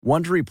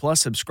Wondery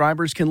Plus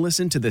subscribers can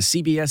listen to the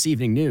CBS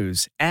Evening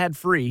News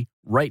ad-free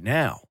right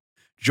now.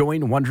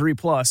 Join Wondery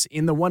Plus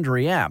in the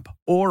Wondery app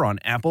or on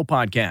Apple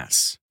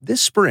Podcasts.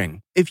 This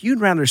spring, if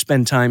you'd rather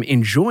spend time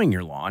enjoying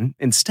your lawn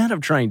instead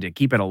of trying to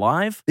keep it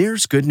alive,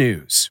 there's good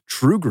news.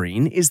 True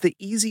Green is the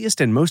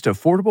easiest and most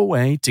affordable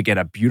way to get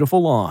a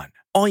beautiful lawn.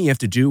 All you have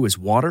to do is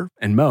water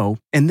and mow,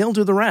 and they'll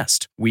do the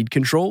rest. Weed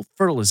control,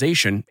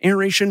 fertilization,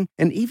 aeration,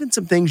 and even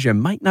some things you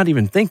might not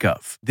even think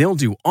of. They'll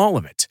do all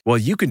of it, while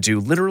you can do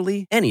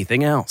literally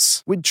anything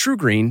else. With True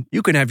Green,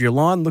 you can have your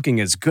lawn looking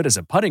as good as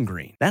a putting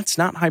green. That's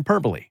not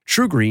hyperbole.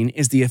 True Green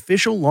is the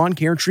official lawn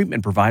care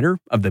treatment provider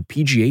of the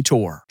PGA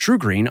Tour. True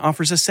Green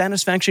offers a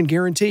satisfaction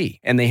guarantee,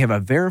 and they have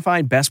a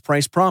verified best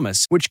price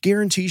promise, which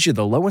guarantees you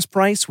the lowest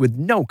price with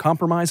no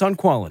compromise on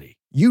quality.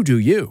 You do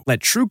you. Let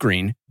True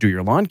Green do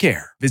your lawn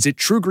care. Visit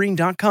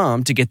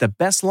TrueGreen.com to get the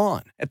best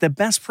lawn at the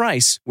best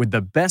price with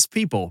the best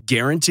people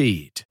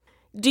guaranteed.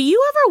 Do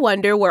you ever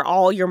wonder where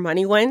all your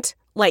money went?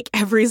 Like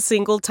every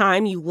single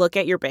time you look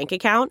at your bank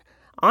account?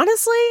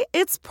 Honestly,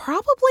 it's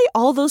probably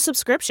all those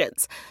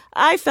subscriptions.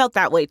 I felt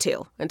that way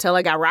too, until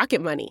I got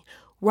Rocket Money.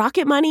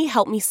 Rocket Money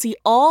helped me see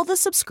all the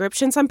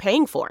subscriptions I'm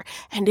paying for,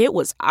 and it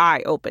was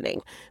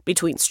eye-opening.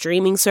 Between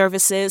streaming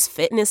services,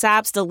 fitness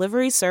apps,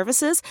 delivery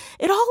services,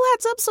 it all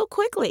adds up so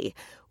quickly.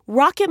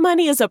 Rocket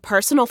Money is a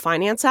personal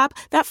finance app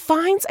that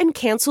finds and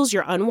cancels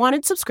your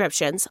unwanted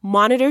subscriptions,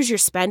 monitors your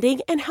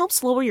spending, and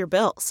helps lower your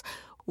bills.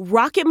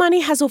 Rocket Money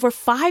has over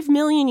 5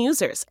 million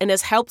users and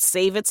has helped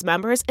save its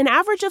members an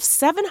average of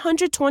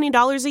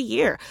 $720 a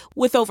year,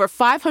 with over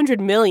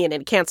 500 million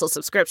in canceled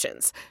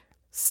subscriptions.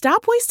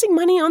 Stop wasting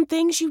money on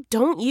things you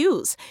don't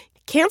use.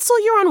 Cancel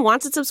your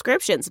unwanted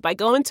subscriptions by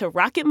going to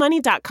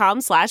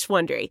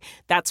rocketmoney.com/Wondery.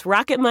 That's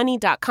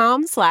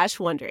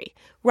rocketmoney.com/Wondery.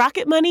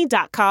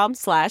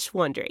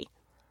 rocketmoney.com/Wondery.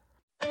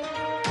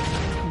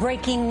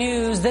 Breaking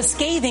news, the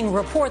scathing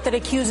report that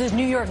accuses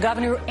New York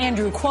Governor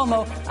Andrew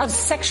Cuomo of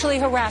sexually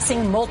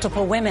harassing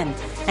multiple women.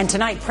 And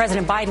tonight,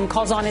 President Biden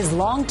calls on his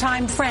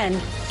longtime friend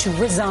to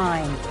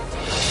resign.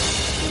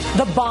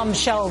 The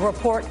bombshell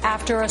report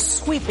after a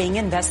sweeping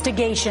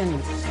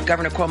investigation.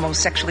 Governor Cuomo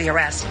sexually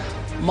harassed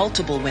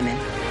multiple women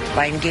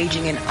by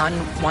engaging in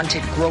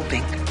unwanted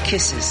groping,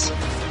 kisses,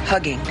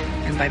 hugging,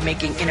 and by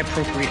making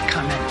inappropriate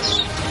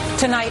comments.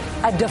 Tonight,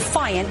 a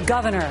defiant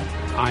governor.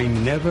 I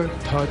never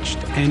touched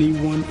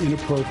anyone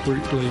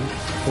inappropriately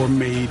or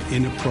made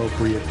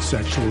inappropriate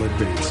sexual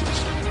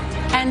advances.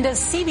 And a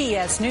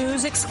CBS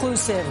News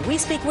exclusive. We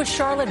speak with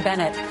Charlotte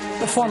Bennett,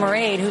 the former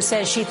aide who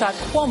says she thought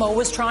Cuomo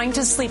was trying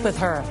to sleep with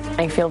her.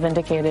 I feel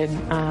vindicated.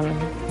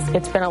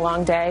 It's been a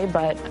long day,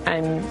 but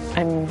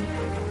I'm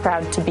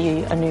proud to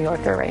be a New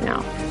Yorker right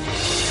now.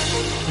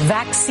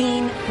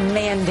 Vaccine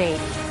mandate.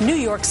 New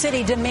York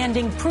City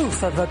demanding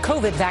proof of a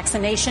COVID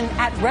vaccination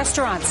at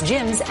restaurants,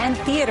 gyms, and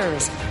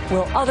theaters.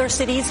 Will other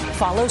cities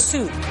follow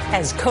suit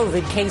as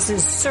COVID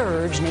cases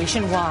surge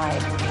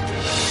nationwide?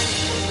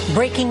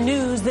 Breaking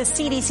news, the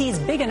CDC's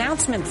big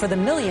announcement for the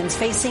millions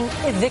facing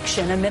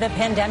eviction amid a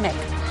pandemic.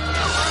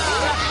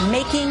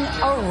 Making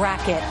a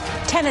racket.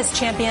 Tennis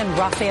champion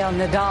Rafael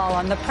Nadal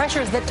on the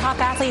pressures that top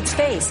athletes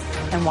face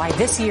and why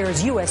this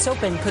year's U.S.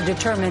 Open could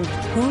determine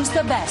who's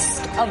the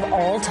best of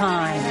all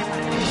time.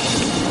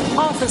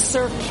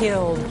 Officer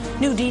killed.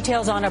 New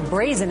details on a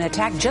brazen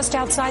attack just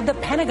outside the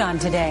Pentagon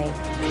today.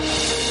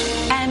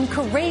 And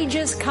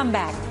courageous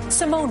comeback.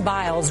 Simone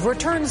Biles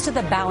returns to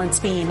the balance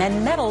beam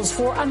and medals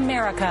for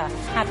America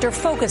after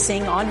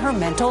focusing on her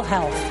mental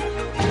health.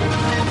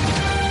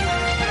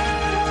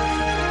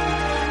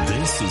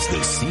 This is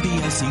the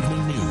CBS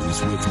Evening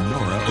News with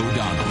Norah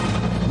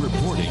O'Donnell,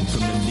 reporting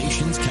from the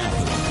nation's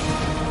capital.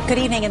 Good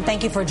evening, and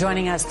thank you for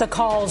joining us. The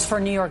calls for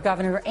New York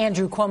Governor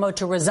Andrew Cuomo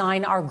to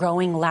resign are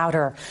growing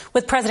louder,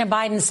 with President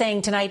Biden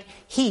saying tonight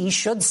he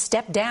should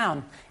step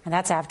down. And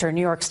that's after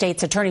New York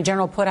State's Attorney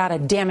General put out a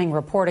damning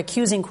report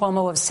accusing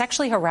Cuomo of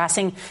sexually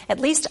harassing at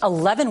least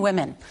 11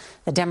 women.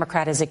 The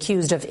Democrat is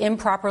accused of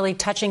improperly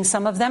touching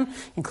some of them,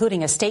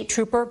 including a state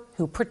trooper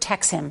who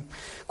protects him.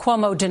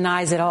 Cuomo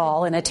denies it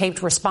all. In a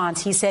taped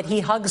response, he said he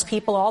hugs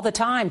people all the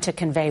time to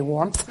convey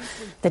warmth.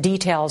 The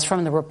details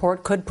from the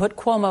report could put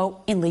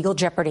Cuomo in legal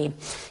jeopardy.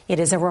 It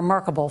is a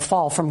remarkable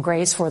fall from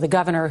grace for the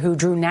governor who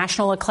drew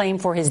national acclaim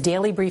for his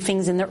daily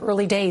briefings in the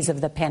early days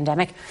of the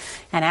pandemic.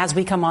 And as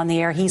we come on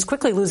the air, he's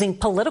quickly losing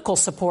political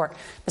support.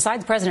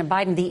 Besides President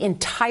Biden, the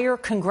entire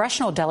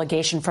congressional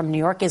delegation from New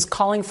York is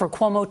calling for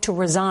Cuomo to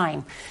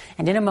resign.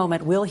 And in a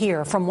moment, we'll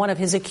hear from one of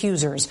his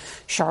accusers,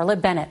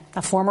 Charlotte Bennett,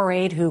 a former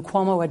aide who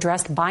Cuomo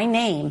addressed by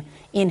name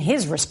in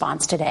his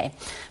response today.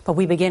 But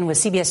we begin with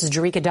CBS's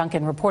Jerika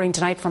Duncan reporting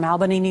tonight from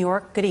Albany, New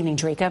York. Good evening,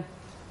 Jerika.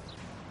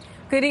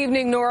 Good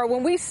evening, Norah.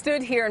 When we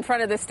stood here in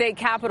front of the state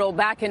capitol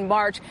back in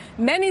March,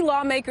 many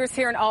lawmakers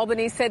here in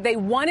Albany said they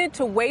wanted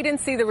to wait and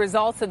see the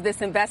results of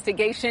this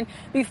investigation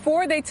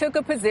before they took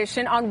a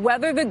position on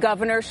whether the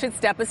governor should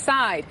step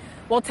aside.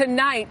 Well,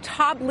 tonight,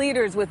 top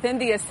leaders within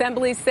the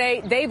assembly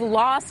say they've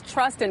lost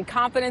trust and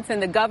confidence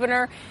in the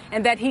governor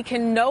and that he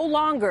can no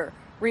longer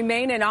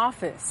remain in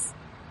office.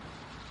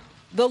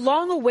 The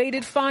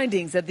long-awaited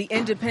findings of the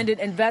independent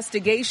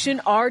investigation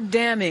are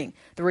damning.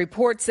 The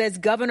report says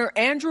Governor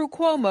Andrew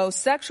Cuomo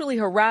sexually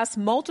harassed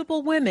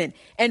multiple women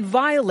and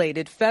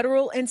violated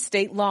federal and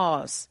state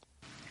laws.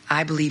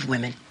 I believe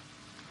women,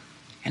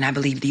 and I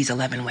believe these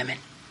 11 women.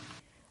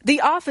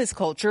 The office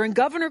culture in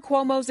Governor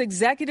Cuomo's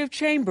executive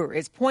chamber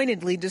is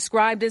pointedly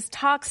described as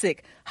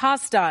toxic,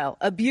 hostile,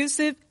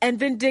 abusive, and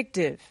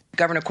vindictive.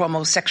 Governor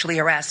Cuomo sexually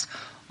harassed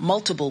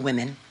multiple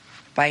women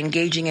by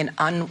engaging in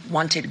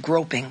unwanted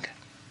groping,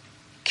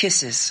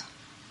 kisses,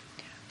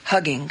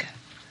 hugging,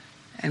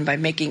 and by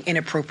making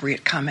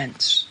inappropriate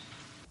comments.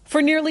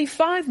 For nearly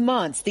 5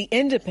 months, the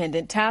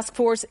independent task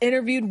force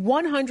interviewed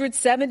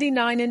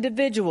 179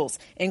 individuals,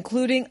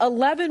 including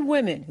 11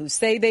 women who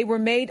say they were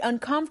made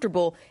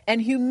uncomfortable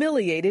and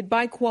humiliated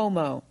by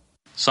Cuomo.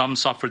 Some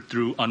suffered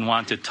through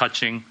unwanted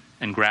touching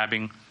and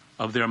grabbing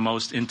of their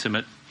most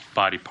intimate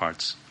body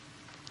parts.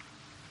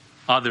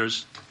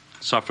 Others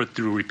suffered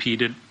through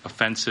repeated,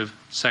 offensive,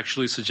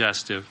 sexually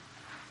suggestive,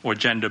 or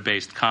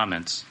gender-based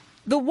comments.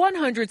 The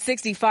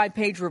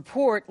 165-page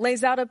report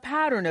lays out a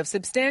pattern of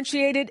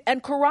substantiated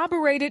and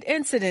corroborated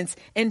incidents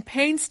in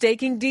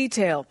painstaking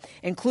detail,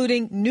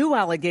 including new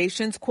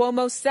allegations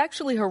Cuomo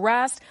sexually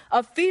harassed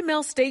a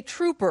female state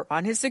trooper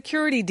on his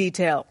security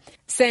detail,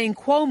 saying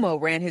Cuomo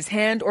ran his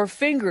hand or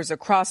fingers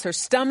across her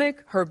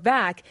stomach, her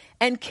back,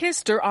 and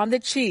kissed her on the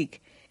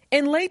cheek.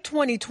 In late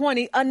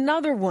 2020,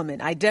 another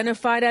woman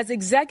identified as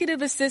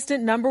Executive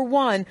Assistant Number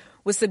 1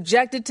 was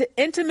subjected to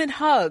intimate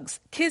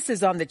hugs,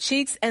 kisses on the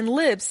cheeks and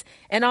lips,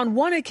 and on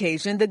one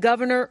occasion, the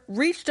governor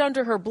reached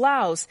under her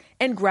blouse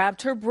and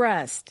grabbed her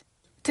breast.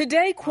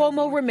 Today,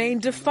 Cuomo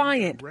remained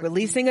defiant,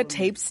 releasing a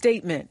taped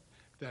statement.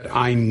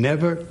 I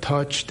never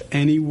touched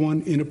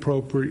anyone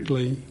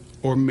inappropriately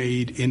or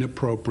made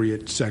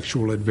inappropriate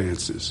sexual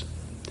advances.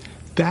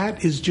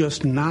 That is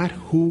just not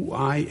who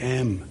I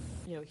am.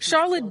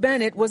 Charlotte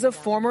Bennett was a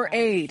former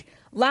aide.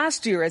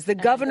 Last year, as the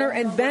governor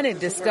and Bennett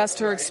discussed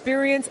her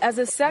experience as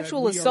a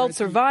sexual assault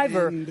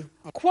survivor,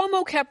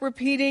 Cuomo kept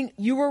repeating,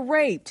 you were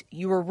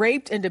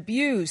raped and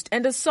abused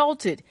and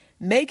assaulted,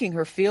 making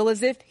her feel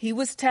as if he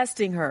was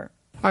testing her.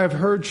 I have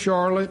heard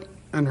Charlotte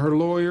and her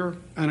lawyer,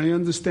 and I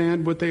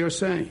understand what they are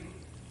saying.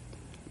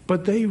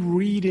 But they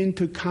read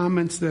into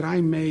comments that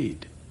I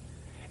made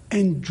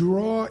and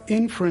draw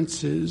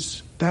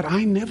inferences that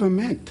I never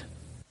meant.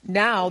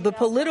 Now the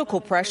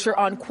political pressure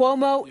on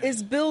Cuomo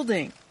is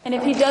building. And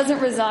if he doesn't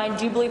resign,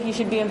 do you believe he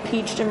should be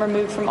impeached and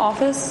removed from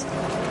office?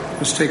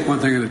 Let's take one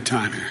thing at a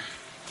time here.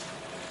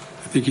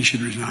 I think he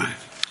should resign.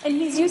 And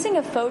he's using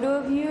a photo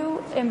of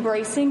you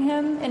embracing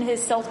him in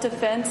his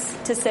self-defense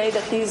to say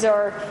that these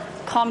are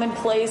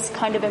commonplace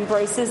kind of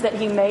embraces that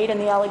he made and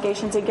the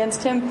allegations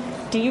against him.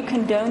 Do you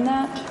condone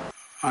that?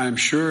 I'm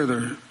sure there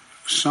are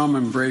some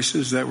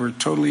embraces that were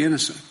totally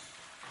innocent.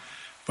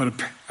 But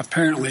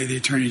apparently the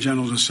Attorney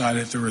General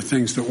decided there were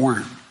things that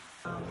weren't.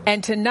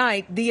 And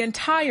tonight, the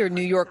entire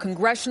New York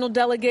congressional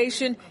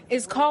delegation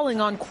is calling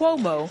on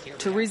Cuomo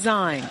to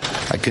resign.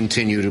 I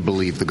continue to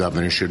believe the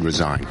governor should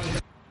resign.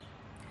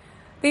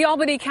 The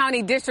Albany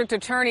County District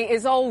Attorney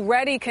is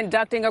already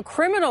conducting a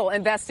criminal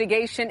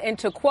investigation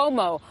into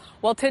Cuomo.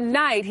 Well,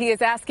 tonight he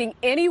is asking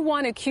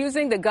anyone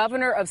accusing the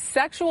governor of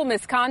sexual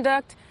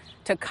misconduct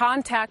to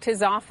contact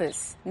his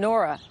office.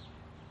 Norah.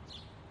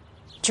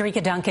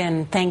 Jerika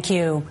Duncan, thank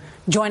you.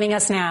 Joining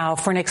us now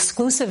for an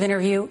exclusive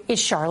interview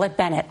is Charlotte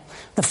Bennett,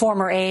 the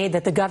former aide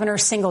that the governor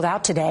singled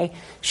out today.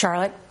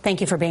 Charlotte,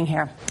 thank you for being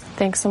here.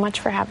 Thanks so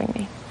much for having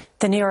me.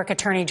 The New York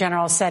Attorney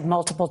General said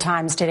multiple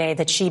times today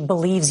that she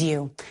believes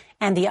you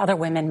and the other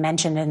women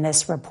mentioned in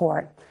this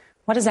report.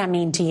 What does that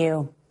mean to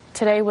you?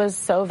 Today was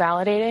so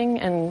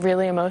validating and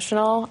really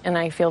emotional, and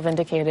I feel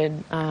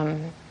vindicated.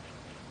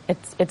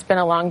 It's been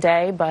a long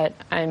day, but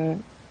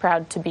I'm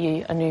proud to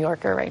be a New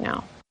Yorker right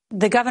now.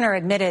 The governor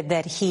admitted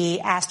that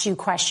he asked you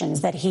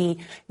questions that he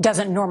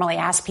doesn't normally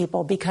ask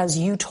people because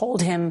you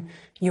told him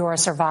you're a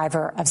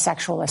survivor of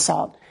sexual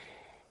assault.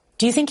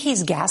 Do you think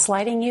he's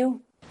gaslighting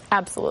you?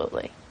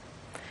 Absolutely.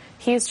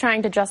 He's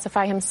trying to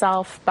justify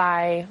himself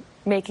by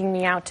making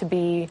me out to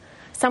be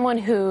someone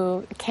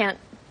who can't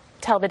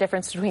tell the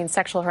difference between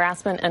sexual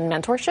harassment and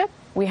mentorship.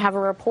 We have a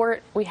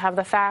report. We have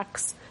the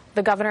facts.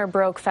 The governor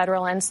broke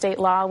federal and state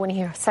law when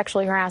he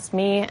sexually harassed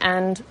me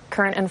and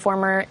current and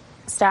former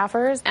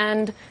staffers.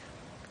 And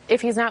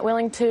if he's not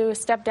willing to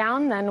step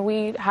down, then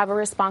we have a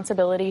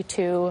responsibility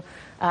to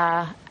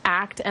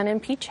act and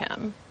impeach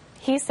him.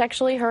 He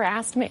sexually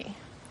harassed me.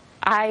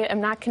 I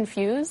am not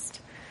confused.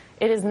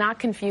 It is not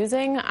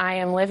confusing. I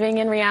am living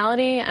in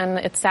reality, and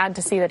it's sad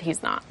to see that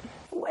he's not.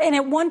 And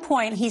at one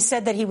point, he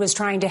said that he was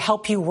trying to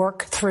help you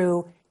work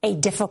through a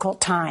difficult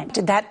time.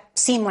 Did that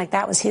seem like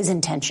that was his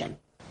intention?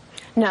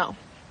 No.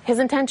 His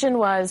intention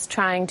was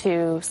trying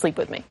to sleep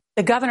with me.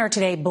 The governor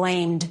today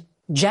blamed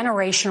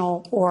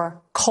generational or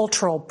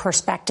cultural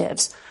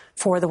perspectives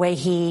for the way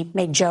he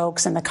made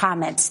jokes and the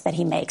comments that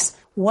he makes.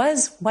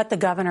 Was what the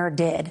governor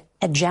did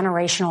a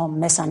generational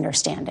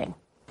misunderstanding?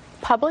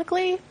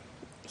 Publicly,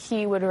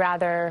 he would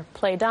rather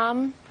play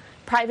dumb.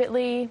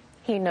 Privately,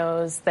 He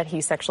knows that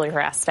he sexually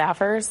harassed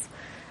staffers.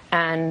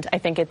 And I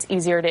think it's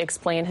easier to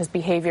explain his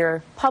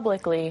behavior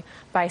publicly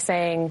by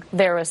saying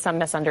there was some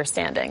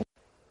misunderstanding.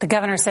 The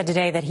governor said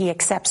today that he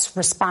accepts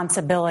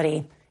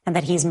responsibility and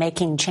that he's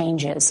making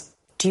changes.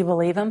 Do you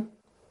believe him?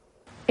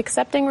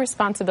 Accepting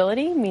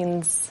responsibility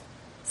means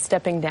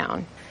stepping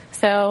down.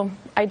 So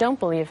I don't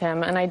believe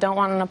him, and I don't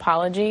want an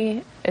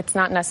apology. It's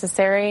not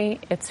necessary.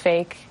 It's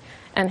fake.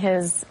 And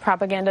his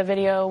propaganda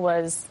video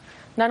was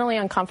not only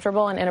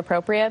uncomfortable and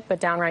inappropriate, but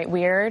downright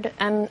weird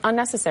and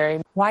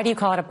unnecessary. Why do you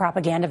call it a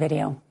propaganda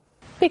video?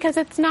 Because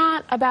it's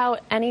not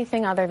about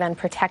anything other than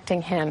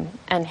protecting him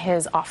and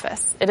his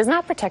office. It is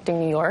not protecting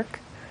New York.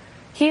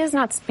 He is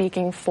not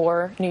speaking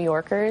for New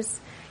Yorkers.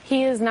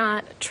 He is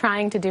not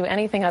trying to do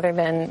anything other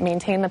than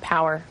maintain the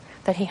power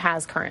that he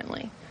has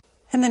currently.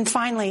 And then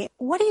finally,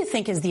 what do you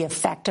think is the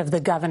effect of the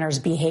governor's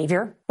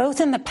behavior,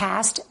 both in the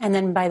past and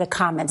then by the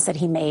comments that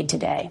he made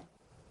today?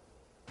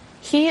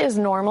 He is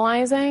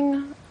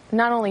normalizing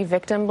not only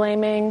victim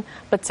blaming,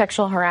 but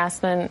sexual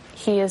harassment.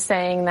 He is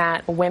saying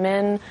that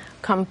women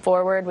come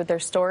forward with their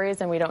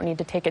stories and we don't need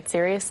to take it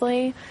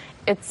seriously.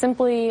 It's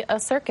simply a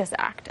circus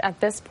act at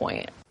this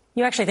point.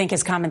 You actually think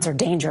his comments are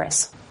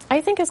dangerous?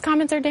 I think his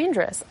comments are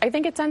dangerous. I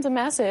think it sends a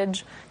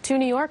message to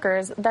New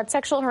Yorkers that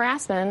sexual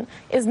harassment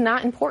is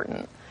not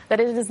important, that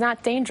it is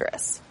not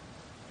dangerous.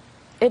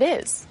 It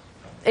is.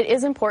 It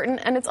is important,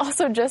 and it's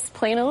also just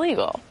plain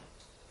illegal.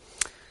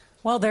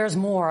 Well, there's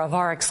more of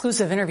our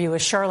exclusive interview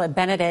with Charlotte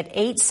Bennett at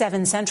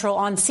 8/7 Central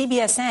on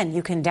CBSN.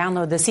 You can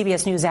download the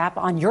CBS News app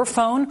on your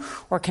phone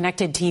or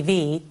connected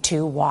TV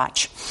to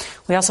watch.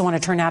 We also want to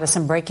turn now to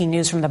some breaking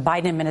news from the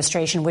Biden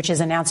administration, which is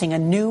announcing a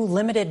new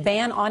limited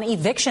ban on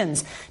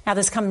evictions. Now,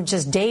 this comes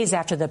just days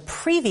after the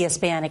previous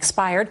ban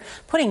expired,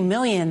 putting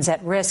millions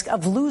at risk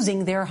of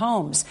losing their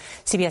homes.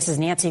 CBS's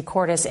Nancy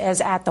Cordes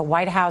is at the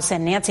White House.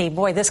 And Nancy,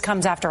 boy, this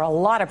comes after a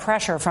lot of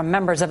pressure from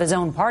members of his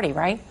own party,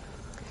 right?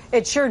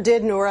 It sure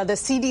did, Norah. The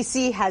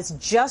CDC has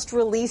just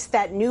released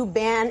that new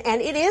ban,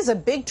 and it is a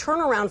big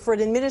turnaround for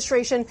an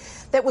administration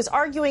that was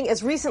arguing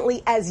as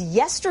recently as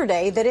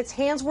yesterday that its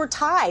hands were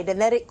tied and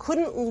that it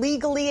couldn't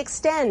legally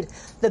extend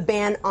the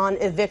ban on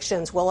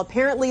evictions. Well,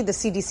 apparently the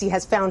CDC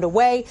has found a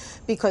way,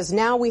 because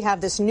now we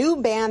have this new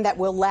ban that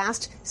will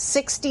last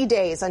 60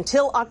 days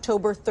until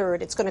October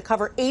 3rd. It's going to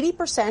cover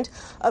 80%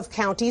 of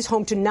counties,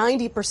 home to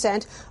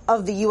 90%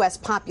 of the U.S.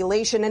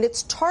 population, and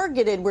it's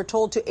targeted, we're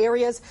told, to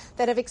areas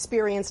that have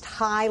experienced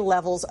high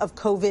levels of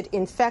COVID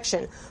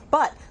infection.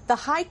 But the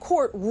High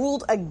Court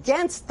ruled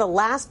against the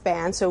last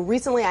ban. So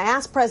recently I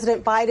asked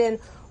President Biden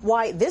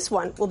why this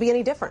one will be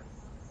any different.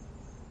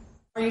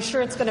 Are you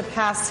sure it's going to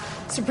pass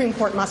Supreme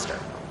Court muster?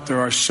 There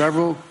are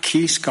several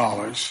key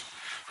scholars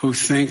who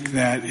think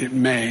that it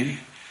may,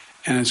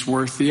 and it's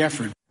worth the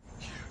effort.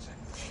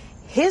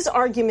 His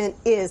argument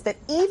is that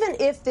even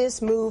if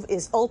this move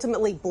is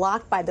ultimately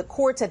blocked by the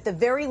courts, at the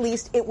very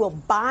least, it will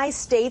buy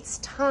states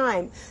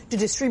time to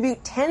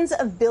distribute tens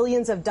of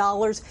billions of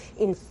dollars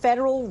in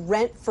federal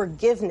rent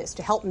forgiveness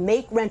to help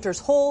make renters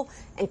whole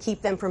and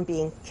keep them from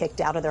being kicked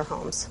out of their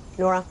homes.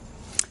 Norah?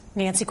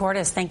 Nancy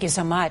Cordes, thank you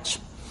so much.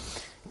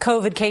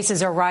 COVID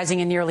cases are rising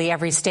in nearly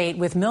every state,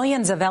 with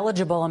millions of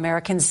eligible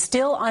Americans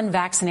still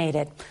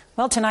unvaccinated.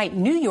 Well, tonight,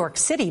 New York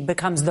City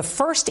becomes the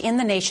first in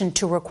the nation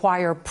to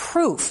require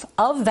proof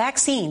of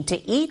vaccine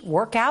to eat,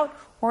 work out,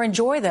 or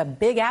enjoy the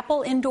Big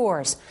Apple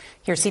indoors.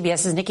 Here's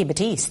CBS's Nikki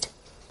Battiste.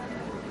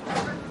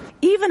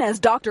 Even as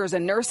doctors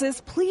and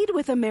nurses plead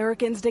with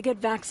Americans to get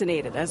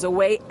vaccinated as a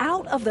way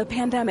out of the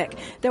pandemic,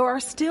 there are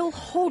still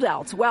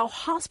holdouts while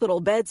hospital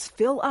beds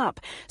fill up.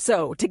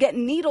 So to get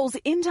needles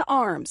into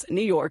arms,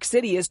 New York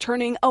City is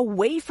turning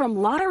away from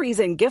lotteries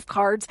and gift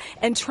cards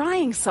and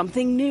trying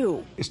something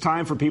new. It's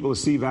time for people to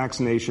see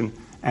vaccination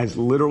as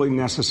literally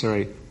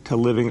necessary to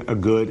living a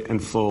good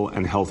and full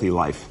and healthy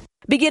life.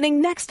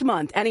 Beginning next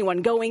month,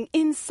 anyone going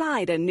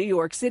inside a New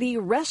York City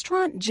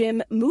restaurant,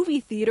 gym, movie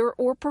theater,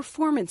 or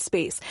performance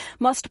space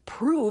must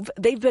prove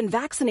they've been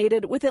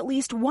vaccinated with at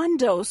least one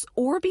dose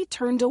or be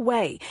turned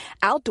away.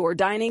 Outdoor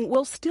dining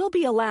will still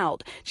be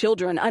allowed.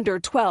 Children under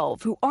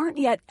 12 who aren't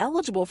yet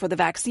eligible for the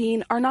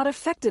vaccine are not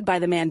affected by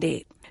the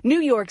mandate.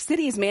 New York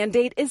City's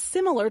mandate is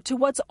similar to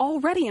what's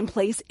already in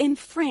place in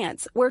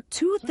France, where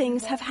two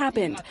things have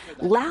happened: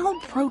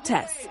 loud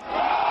protests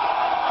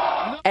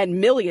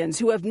and millions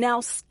who have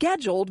now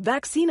scheduled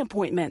vaccine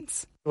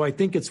appointments. So I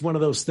think it's one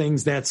of those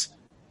things that's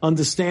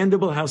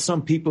understandable how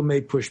some people may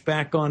push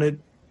back on it,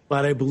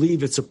 but I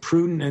believe it's a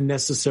prudent and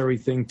necessary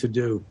thing to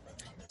do.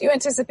 Do you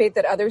anticipate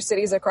that other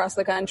cities across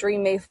the country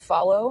may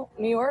follow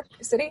New York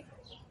City?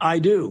 I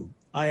do.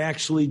 I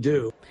actually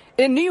do.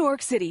 In New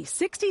York City,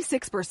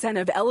 66%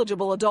 of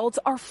eligible adults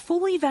are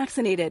fully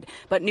vaccinated,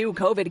 but new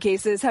COVID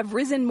cases have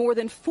risen more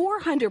than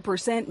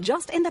 400%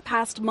 just in the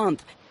past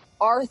month.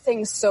 Are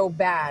things so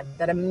bad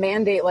that a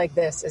mandate like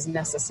this is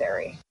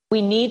necessary?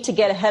 We need to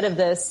get ahead of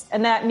this,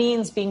 and that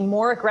means being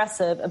more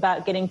aggressive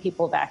about getting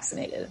people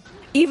vaccinated.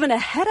 Even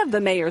ahead of the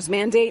mayor's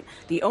mandate,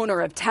 the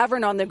owner of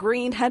Tavern on the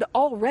Green had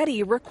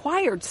already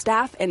required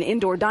staff and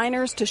indoor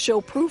diners to show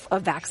proof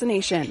of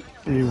vaccination.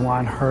 You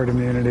want herd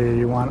immunity.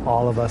 You want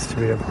all of us to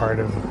be a part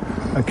of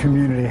a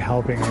community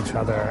helping each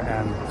other.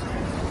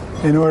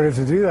 And in order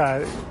to do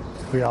that,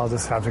 we all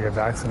just have to get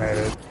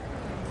vaccinated.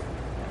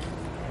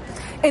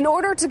 In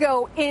order to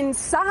go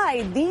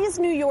inside these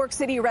New York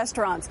City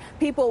restaurants,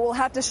 people will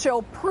have to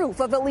show proof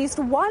of at least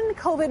one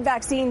COVID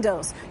vaccine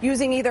dose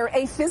using either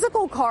a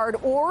physical card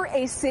or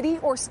a city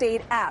or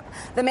state app.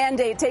 The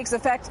mandate takes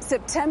effect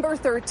September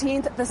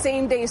 13th, the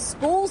same day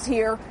schools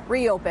here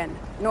reopen.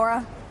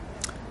 Norah?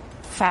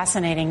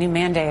 Fascinating new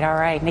mandate. All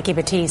right. Nikki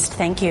Batiste,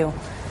 thank you.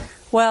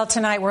 Well,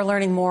 tonight we're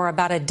learning more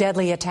about a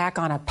deadly attack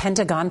on a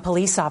Pentagon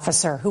police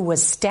officer who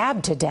was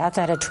stabbed to death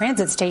at a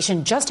transit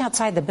station just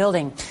outside the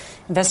building.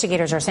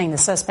 Investigators are saying the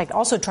suspect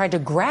also tried to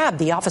grab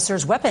the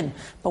officer's weapon,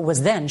 but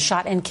was then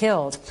shot and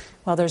killed.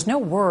 Well, there's no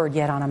word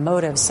yet on a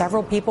motive.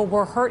 Several people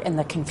were hurt in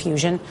the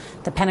confusion.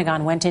 The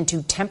Pentagon went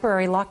into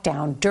temporary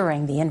lockdown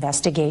during the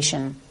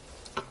investigation.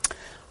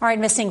 All right,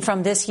 missing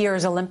from this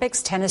year's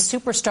Olympics, tennis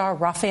superstar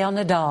Rafael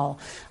Nadal.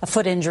 A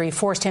foot injury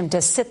forced him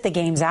to sit the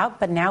games out,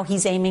 but now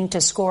he's aiming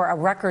to score a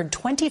record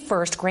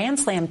 21st Grand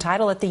Slam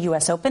title at the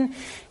U.S. Open,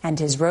 and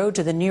his road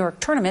to the New York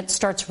tournament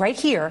starts right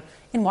here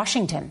in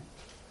Washington.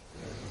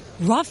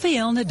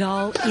 Rafael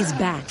Nadal is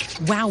back,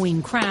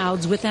 wowing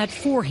crowds with that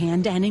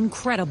forehand and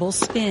incredible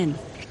spin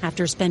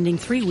after spending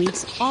 3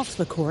 weeks off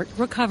the court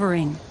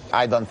recovering.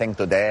 I don't think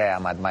today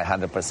I'm at my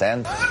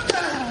 100%.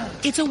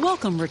 It's a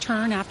welcome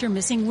return after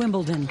missing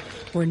Wimbledon,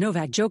 where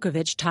Novak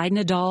Djokovic tied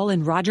Nadal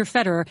and Roger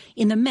Federer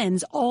in the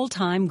men's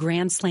all-time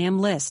Grand Slam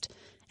list.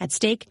 At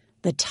stake,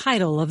 the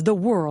title of the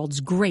world's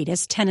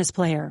greatest tennis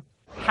player.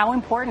 How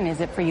important is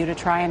it for you to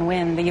try and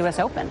win the U.S.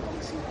 Open?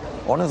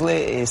 Honestly,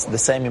 it's the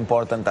same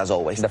important as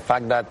always. The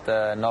fact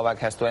that Novak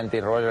has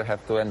 20, Roger has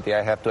 20,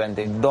 I have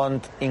 20,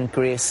 don't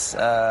increase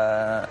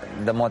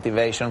the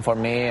motivation for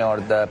me or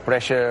the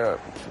pressure.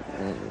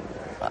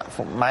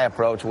 My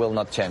approach will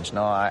not change.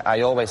 No,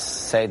 I always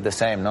say the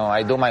same. No,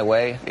 I do my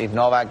way. If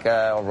Novak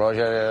or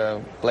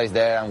Roger plays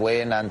there and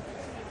win, and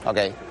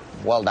okay,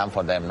 well done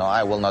for them. No,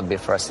 I will not be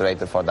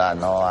frustrated for that.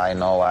 No, I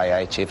know I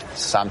achieved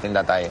something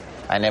that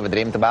I never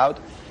dreamed about,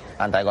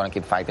 and I'm going to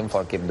keep fighting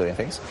for keep doing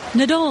things.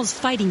 Nadal's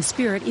fighting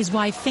spirit is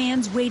why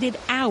fans waited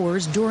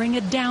hours during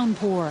a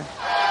downpour.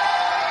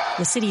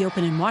 The City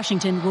Open in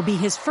Washington will be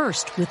his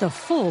first with a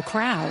full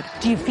crowd.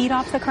 Do you feed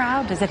off the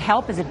crowd? Does it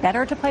help? Is it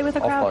better to play with a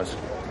crowd? Of course.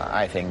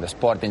 I think the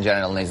sport in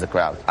general needs the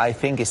crowd. I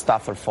think it's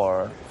tougher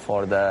for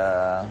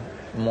the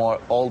more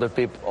older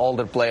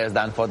players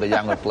than for the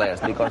younger players,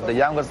 because the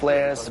younger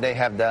players, they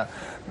have the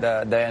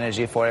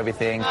energy for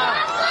everything.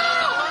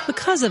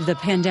 Because of the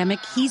pandemic,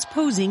 he's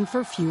posing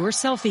for fewer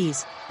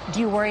selfies.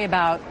 Do you worry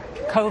about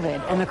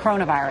COVID and the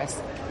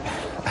coronavirus?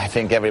 I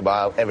think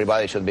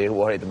everybody should be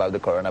worried about the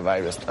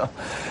coronavirus. No?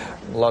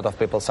 A lot of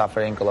people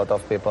suffering, a lot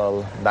of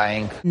people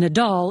dying.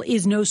 Nadal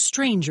is no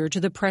stranger to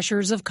the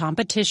pressures of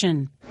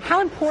competition.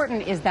 How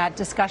important is that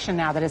discussion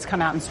now that has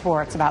come out in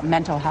sports about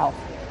mental health?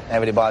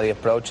 Everybody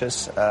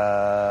approaches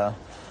the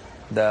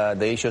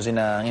issues in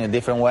a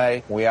different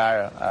way. We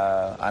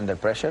are under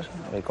pressure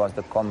because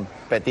the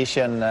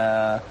competition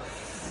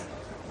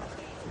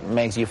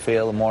makes you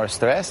feel more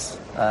stress,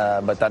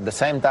 but at the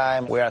same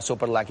time we are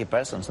super lucky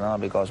persons, no?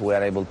 Because we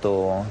are able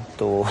to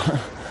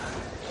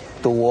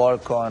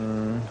work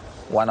on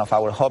one of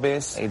our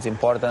hobbies. It's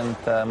important.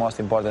 Most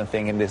important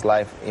thing in this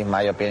life, in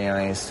my opinion,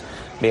 is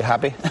be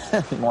happy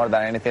more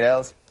than anything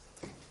else.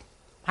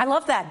 I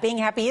love that. Being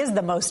happy is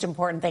the most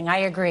important thing. I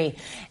agree.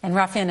 And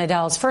Rafael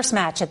Nadal's first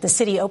match at the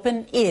City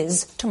Open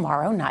is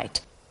tomorrow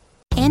night.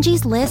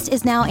 Angie's List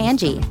is now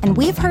Angie, and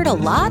we've heard a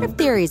lot of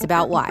theories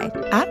about why.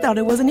 I thought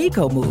it was an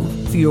eco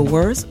move. Fewer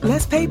words,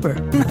 less paper.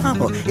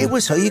 No, it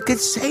was so you could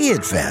say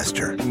it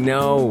faster.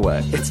 No,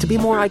 it's to be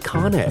more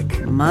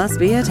iconic. Must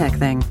be a tech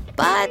thing.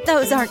 But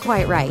those aren't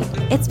quite right.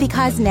 It's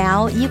because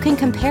now you can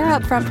compare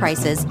upfront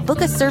prices,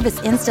 book a service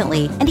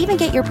instantly, and even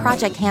get your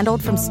project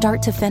handled from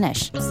start to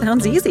finish.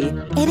 Sounds easy.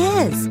 It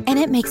is, and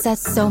it makes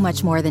us so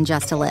much more than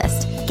just a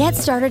list. Get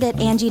started at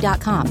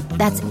Angie.com.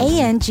 That's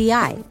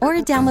ANGI, or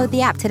download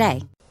the app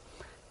today.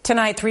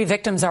 Tonight, 3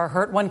 victims are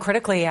hurt, one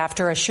critically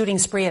after a shooting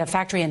spree at a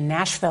factory in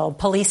Nashville.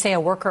 Police say a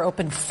worker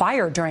opened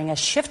fire during a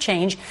shift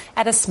change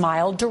at a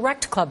Smile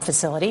Direct Club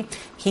facility.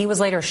 He was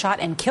later shot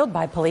and killed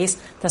by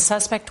police. The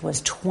suspect was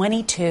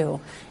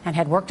 22 and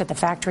had worked at the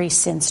factory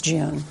since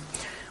June.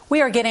 We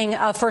are getting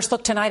a first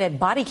look tonight at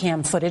body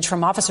cam footage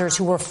from officers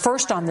who were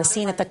first on the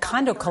scene at the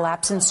condo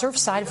collapse in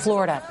Surfside,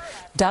 Florida.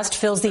 Dust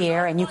fills the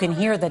air, and you can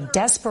hear the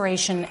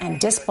desperation and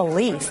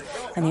disbelief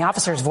in the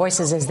officers'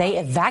 voices as they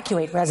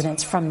evacuate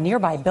residents from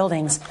nearby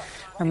buildings.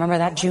 Remember,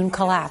 that June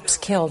collapse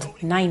killed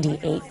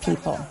 98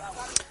 people.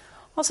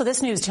 Also,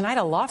 this news tonight,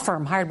 a law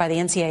firm hired by the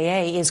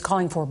NCAA is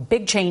calling for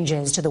big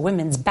changes to the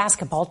women's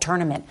basketball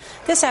tournament.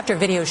 This after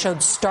video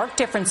showed stark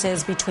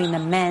differences between the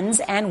men's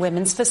and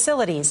women's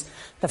facilities.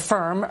 The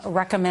firm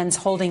recommends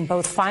holding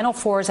both Final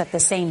Fours at the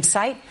same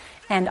site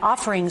and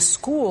offering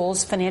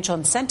schools financial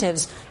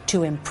incentives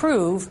to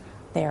improve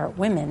their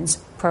women's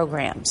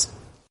programs.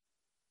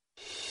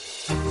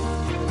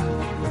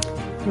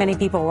 Many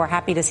people were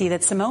happy to see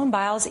that Simone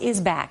Biles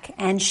is back,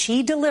 and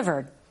she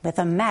delivered with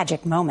a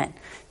magic moment.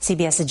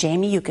 CBS's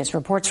Jamie Yuccas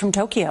reports from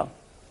Tokyo.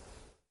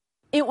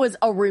 It was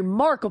a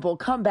remarkable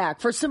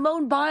comeback for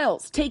Simone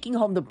Biles, taking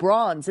home the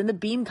bronze in the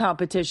beam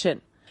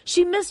competition.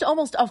 She missed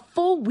almost a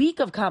full week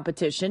of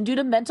competition due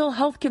to mental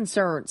health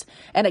concerns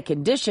and a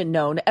condition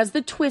known as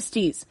the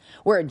twisties,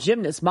 where a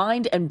gymnast's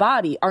mind and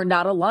body are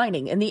not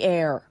aligning in the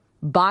air.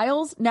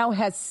 Biles now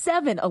has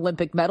 7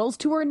 Olympic medals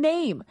to her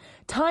name,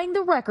 tying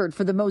the record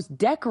for the most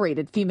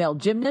decorated female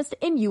gymnast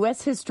in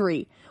U.S.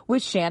 history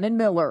with Shannon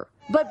Miller.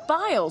 But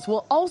Biles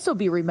will also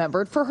be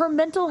remembered for her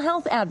mental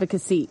health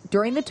advocacy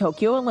during the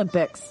Tokyo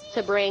Olympics.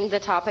 To bring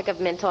the topic of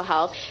mental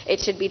health, it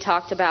should be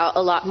talked about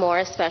a lot more,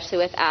 especially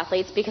with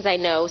athletes, because I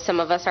know some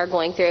of us are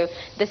going through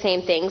the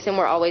same things and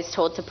we're always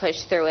told to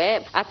push through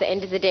it. At the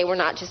end of the day, we're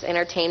not just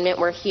entertainment,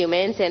 we're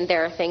humans, and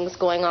there are things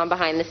going on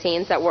behind the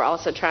scenes that we're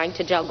also trying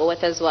to juggle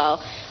with as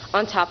well,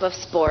 on top of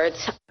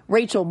sports.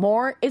 Rachel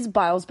Moore is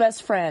Biles'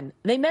 best friend.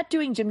 They met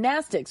doing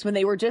gymnastics when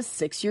they were just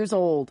 6 years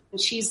old.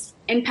 She's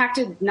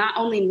impacted not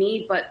only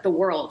me, but the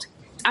world.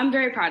 I'm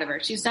very proud of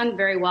her. She's done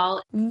very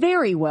well.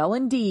 Very well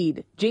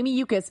indeed. Jamie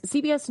Yuccas,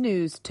 CBS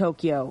News,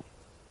 Tokyo.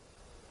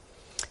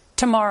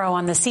 Tomorrow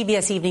on the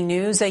CBS Evening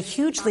News, a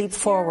huge leap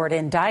forward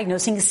in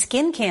diagnosing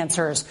skin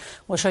cancers.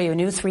 We'll show you a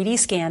new 3D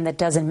scan that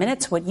does in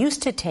minutes what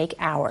used to take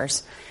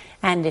hours.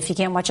 And if you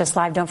can't watch us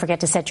live, don't forget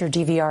to set your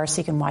DVR so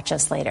you can watch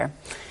us later.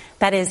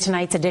 That is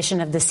tonight's edition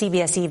of the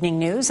CBS Evening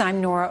News. I'm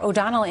Norah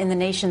O'Donnell in the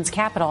nation's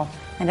capital.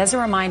 And as a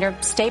reminder,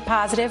 stay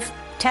positive,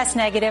 test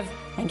negative,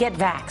 and get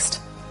vaxxed.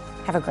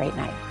 Have a great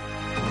night.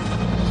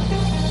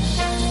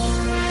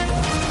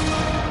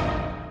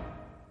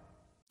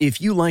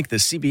 If you like the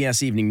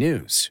CBS Evening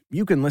News,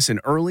 you can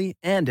listen early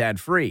and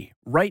ad-free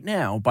right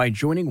now by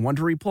joining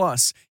Wondery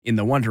Plus in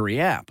the Wondery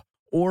app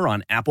or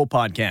on Apple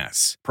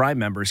Podcasts. Prime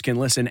members can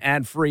listen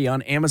ad-free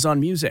on Amazon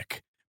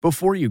Music.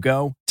 Before you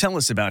go, tell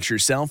us about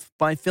yourself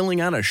by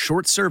filling out a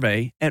short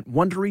survey at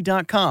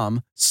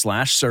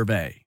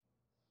Wondery.com/survey.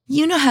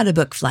 You know how to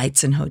book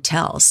flights and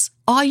hotels.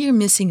 All you're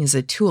missing is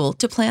a tool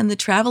to plan the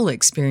travel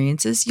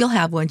experiences you'll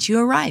have once you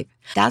arrive.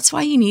 That's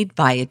why you need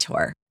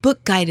Viator.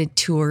 Book guided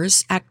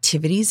tours,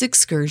 activities,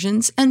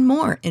 excursions, and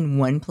more in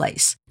one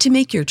place to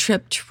make your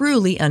trip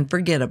truly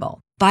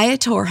unforgettable.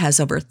 Viator has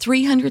over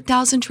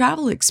 300,000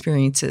 travel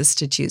experiences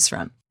to choose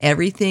from.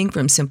 Everything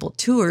from simple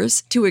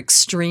tours to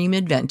extreme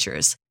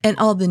adventures and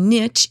all the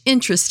niche,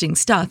 interesting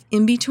stuff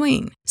in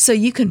between. So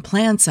you can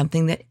plan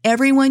something that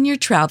everyone you're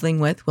traveling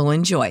with will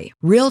enjoy.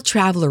 Real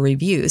traveler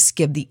reviews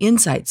give the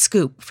inside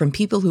scoop from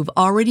people who've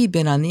already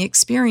been on the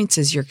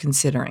experiences you're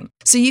considering.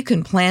 So you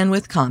can plan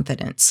with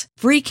confidence.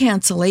 Free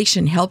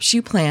cancellation helps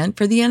you plan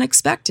for the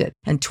unexpected.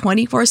 And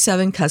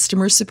 24/7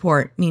 customer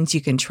support means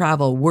you can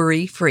travel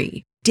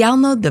worry-free.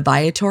 Download the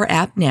Viator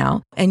app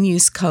now and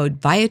use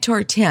code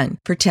Viator10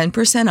 for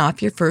 10%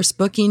 off your first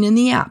booking in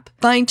the app.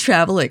 Find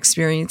travel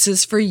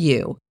experiences for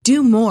you.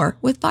 Do more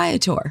with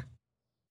Viator.